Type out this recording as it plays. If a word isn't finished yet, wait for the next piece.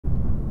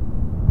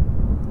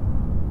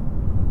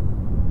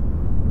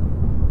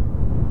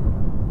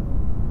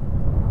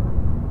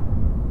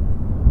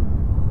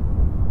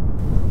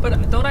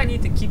don't I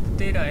need to keep the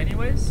data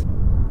anyways?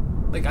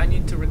 Like, I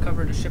need to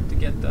recover the ship to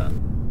get the...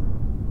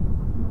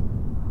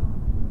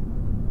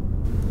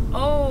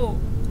 Oh!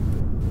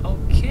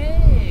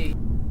 Okay!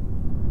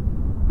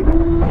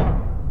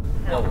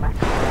 Whoa.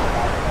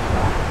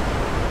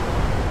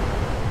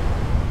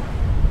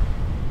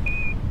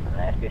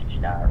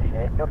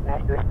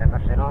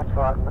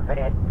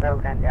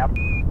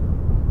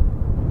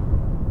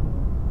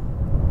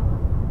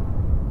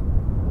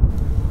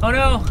 Oh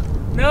no!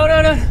 No,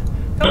 no, no!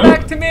 Come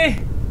back to me!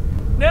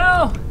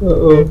 No!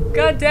 Uh-oh.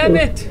 God damn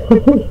it!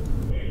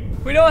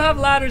 We don't have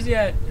ladders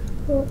yet.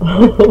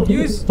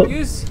 Use,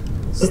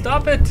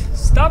 stop it!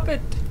 Stop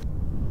it!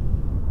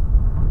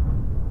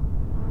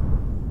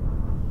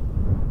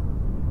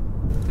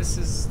 This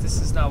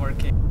is not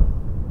working.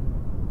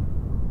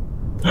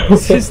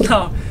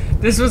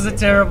 This was a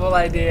terrible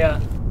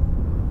idea.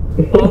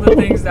 All the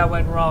things that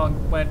went wrong.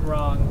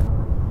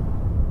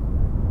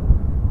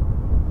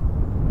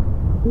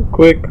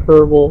 Quick,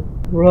 Kerbal,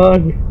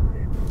 run!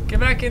 Get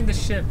back in the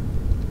ship.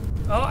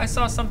 Oh, I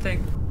saw something.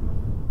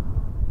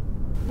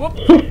 Whoop!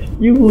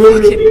 You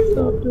literally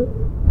stopped it.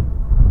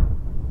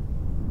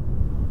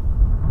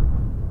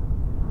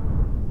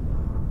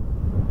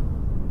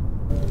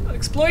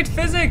 Exploit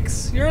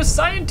physics! You're a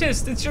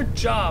scientist! It's your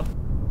job!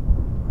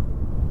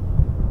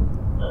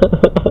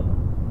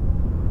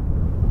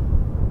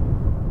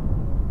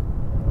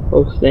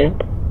 Oh snap.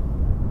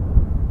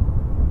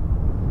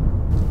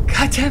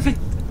 God damn it!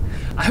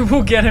 I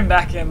will get him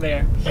back in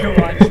there. You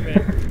watch me.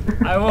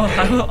 I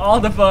will, all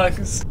the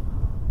bugs.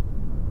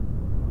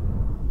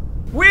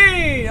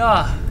 Whee!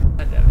 Ah! Oh,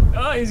 God damn it.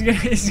 Oh,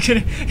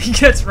 he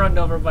gets run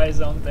over by his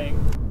own thing.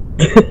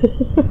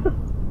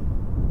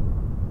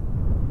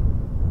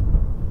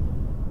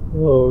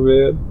 Oh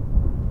man.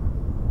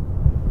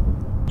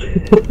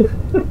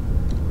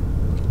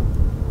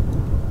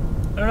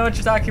 I don't know what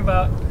you're talking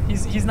about.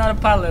 He's not a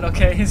pilot,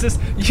 okay? He's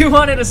just, you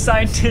wanted a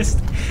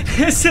scientist.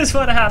 This is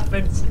what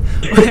happens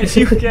when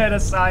you get a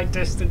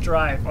scientist to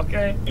drive,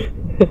 okay?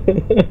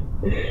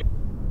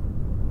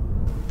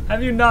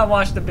 Have you not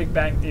watched The Big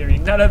Bang Theory?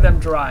 None of them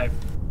drive.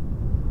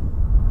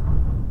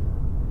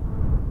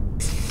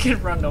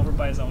 Get run over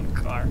by his own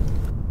car.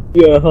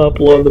 Yeah, hop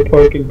on the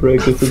parking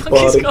brake with his body.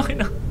 What is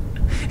going on?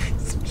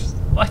 It's just,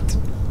 what?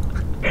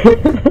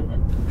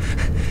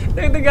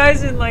 The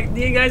guys in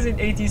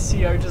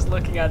ATC are just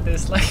looking at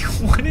this like,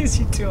 what is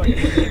he doing?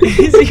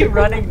 Is he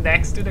running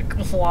next to the...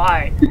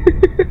 Why?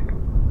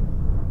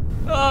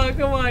 Oh,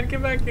 come on,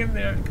 get back in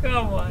there.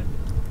 Come on.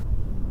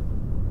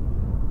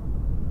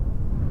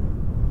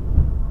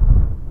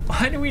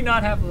 Why do we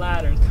not have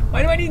ladders?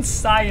 Why do I need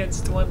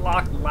science to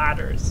unlock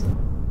ladders?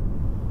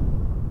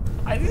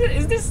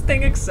 Is this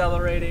thing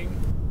accelerating?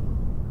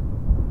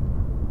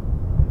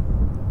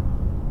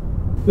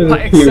 By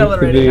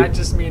accelerating, I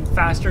just mean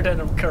faster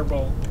than a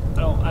Kerbal.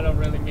 I don't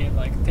really mean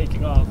like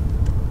taking off.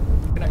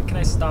 Can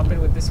I stop it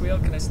with this wheel?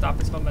 Can I stop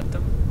its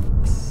momentum?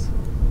 Yes.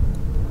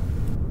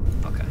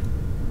 Okay.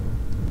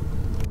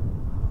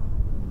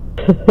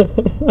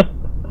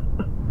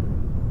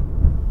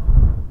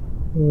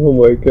 Oh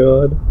my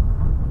god.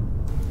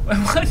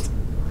 What?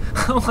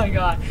 Oh my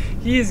god.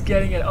 He is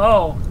getting it.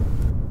 Oh.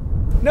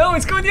 No,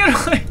 it's going the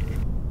other way.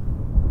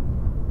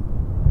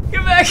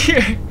 Get back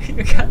here.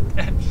 You got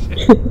that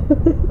shit.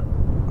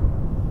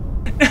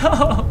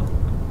 No.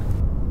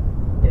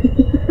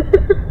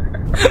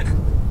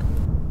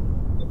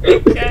 I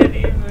can't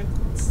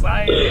even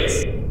science.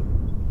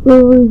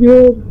 Oh my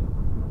god.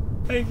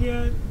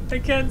 I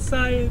can't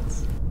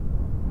science.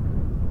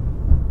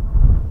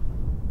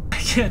 I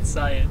can't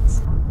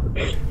science.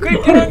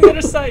 Quick, get on the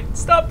other side.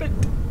 Stop it.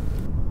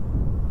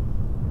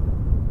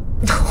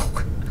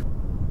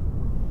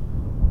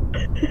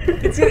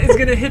 It's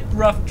gonna hit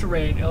rough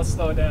terrain. It'll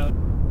slow down.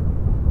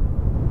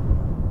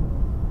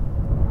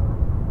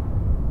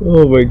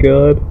 Oh my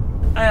god.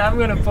 I'm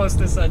gonna post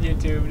this on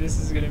YouTube. This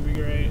is gonna be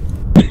great.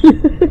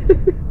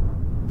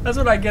 That's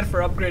what I get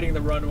for upgrading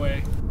the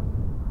runway.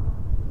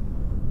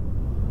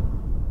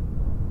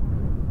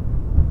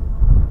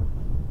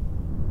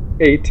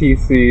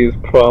 ATC is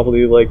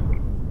probably like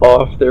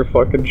off their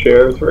fucking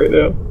chairs right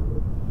now.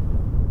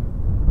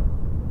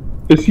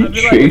 Is he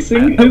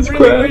chasing his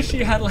craft? I really wish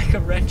he had like a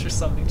wrench or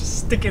something. Just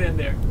stick it in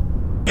there.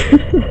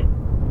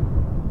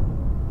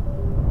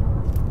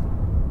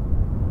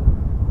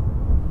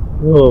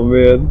 Oh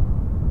man.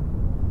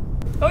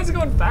 Oh, he's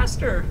going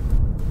faster.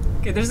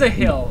 Okay, there's a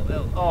hill.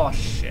 Oh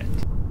shit.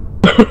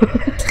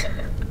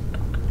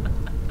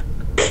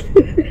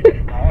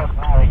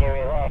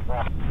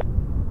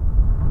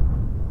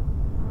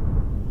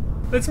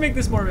 Let's make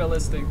this more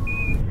realistic.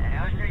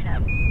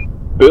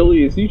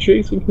 Billy, is he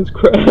chasing his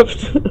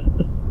craft?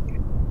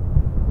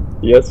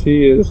 Yes,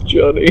 he is,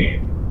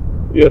 Johnny.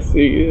 Yes,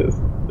 he is.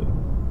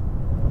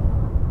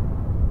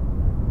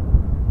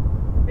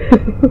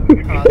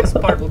 This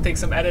part will take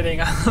some editing.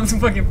 I'm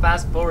fucking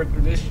fast forward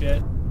through this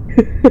shit.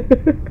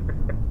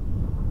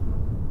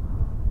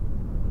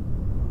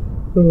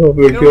 Oh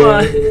my Come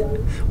god.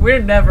 on.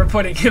 We're never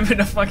putting him in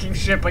a fucking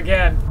ship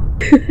again.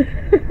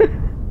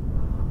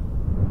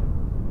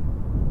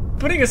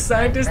 Putting a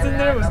scientist in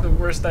there was the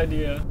worst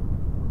idea.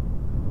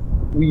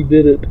 We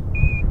did it.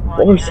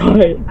 More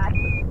science.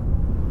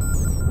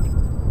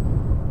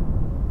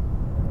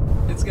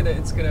 It's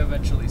gonna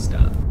eventually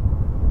stop.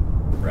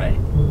 Right?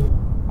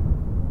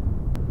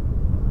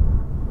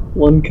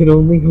 One can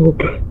only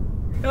hope.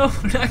 No,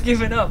 we're not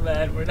giving up,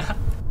 man. We're not.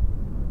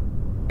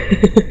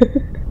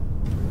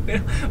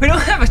 We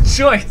don't have a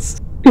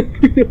choice.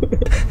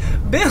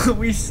 Bill,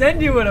 we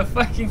send you in a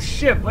fucking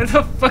ship. Where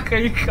the fuck are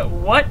you?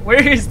 What?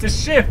 Where is the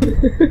ship?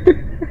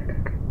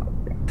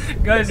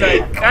 Guys,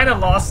 I kind of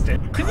lost it.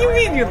 What do you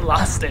mean you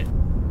lost it?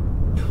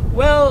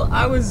 Well,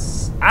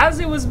 as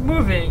it was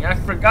moving, I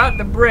forgot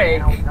the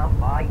brake,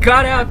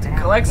 got out to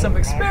collect some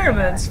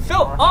experiments,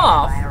 fell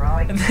off,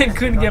 and then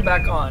couldn't get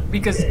back on.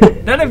 Because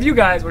none of you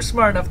guys were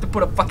smart enough to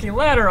put a fucking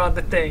ladder on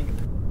the thing.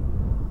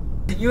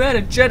 You had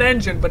a jet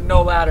engine, but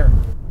no ladder.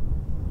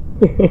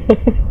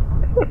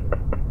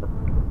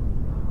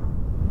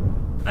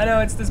 I know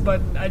it's this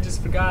button, I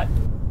just forgot.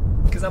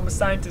 Because I'm a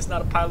scientist,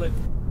 not a pilot.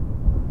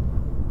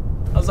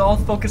 I was all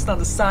focused on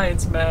the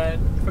science, man.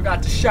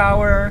 Forgot to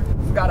shower,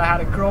 forgot I had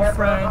a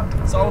girlfriend.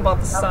 It's all about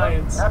the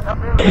science.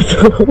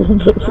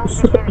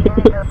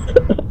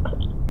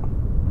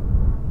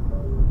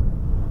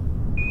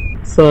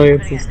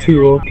 Science is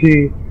too OP.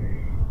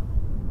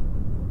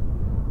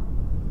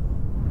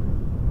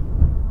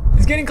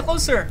 He's getting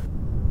closer!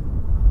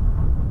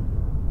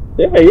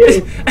 Yeah, he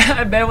is.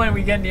 I bet when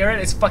we get near it,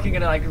 it's fucking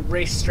gonna like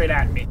race straight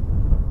at me.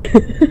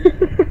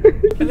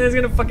 And then it's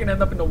gonna fucking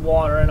end up in the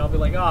water and I'll be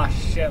like, oh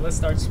shit, let's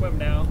start swim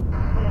now.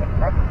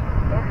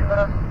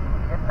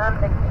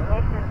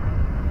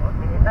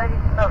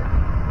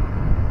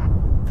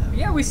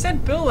 Yeah, we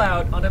sent Bill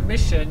out on a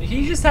mission.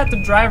 He just had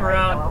to drive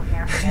around.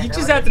 He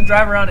just had to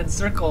drive around in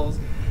circles.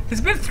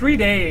 It's been 3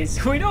 days.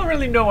 We don't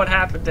really know what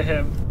happened to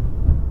him.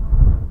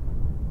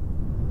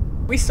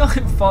 We saw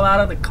him fall out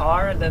of the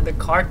car and then the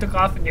car took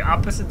off in the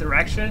opposite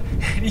direction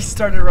and he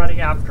started running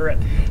after it.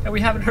 And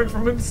we haven't heard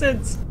from him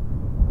since.